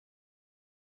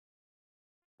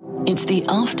It's the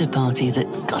after-party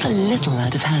that got a little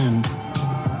out of hand.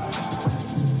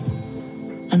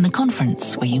 And the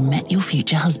conference where you met your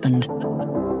future husband.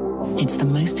 It's the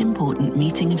most important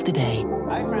meeting of the day.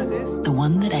 Hi, Francis. The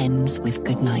one that ends with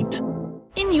goodnight.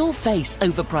 In your face,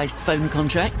 overpriced phone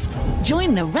contracts.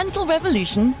 Join the rental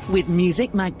revolution with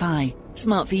Music Magpie.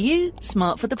 Smart for you,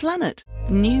 smart for the planet.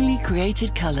 Newly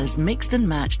created colours mixed and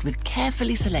matched with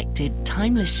carefully selected,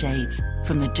 timeless shades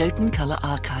from the Jotun Colour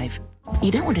Archive.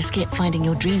 You don't want to skip finding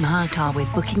your dream hire car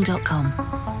with Booking.com.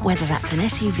 Whether that's an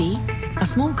SUV, a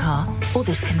small car, or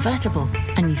this convertible.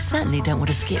 And you certainly don't want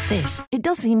to skip this. It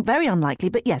does seem very unlikely,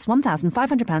 but yes,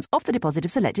 £1,500 off the deposit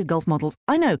of selected Golf models.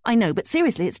 I know, but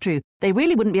seriously, it's true. They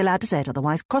really wouldn't be allowed to say it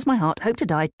otherwise. Cross my heart, hope to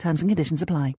die, terms and conditions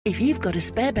apply. If you've got a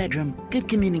spare bedroom, good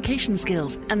communication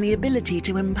skills, and the ability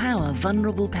to empower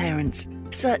vulnerable parents,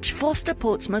 search Foster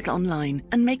Portsmouth online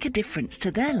and make a difference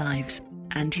to their lives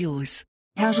and yours.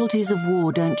 Casualties of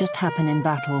war don't just happen in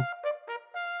battle.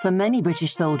 For many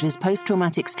British soldiers,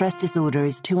 post-traumatic stress disorder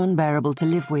is too unbearable to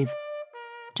live with.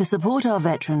 To support our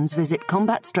veterans, visit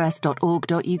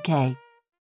combatstress.org.uk.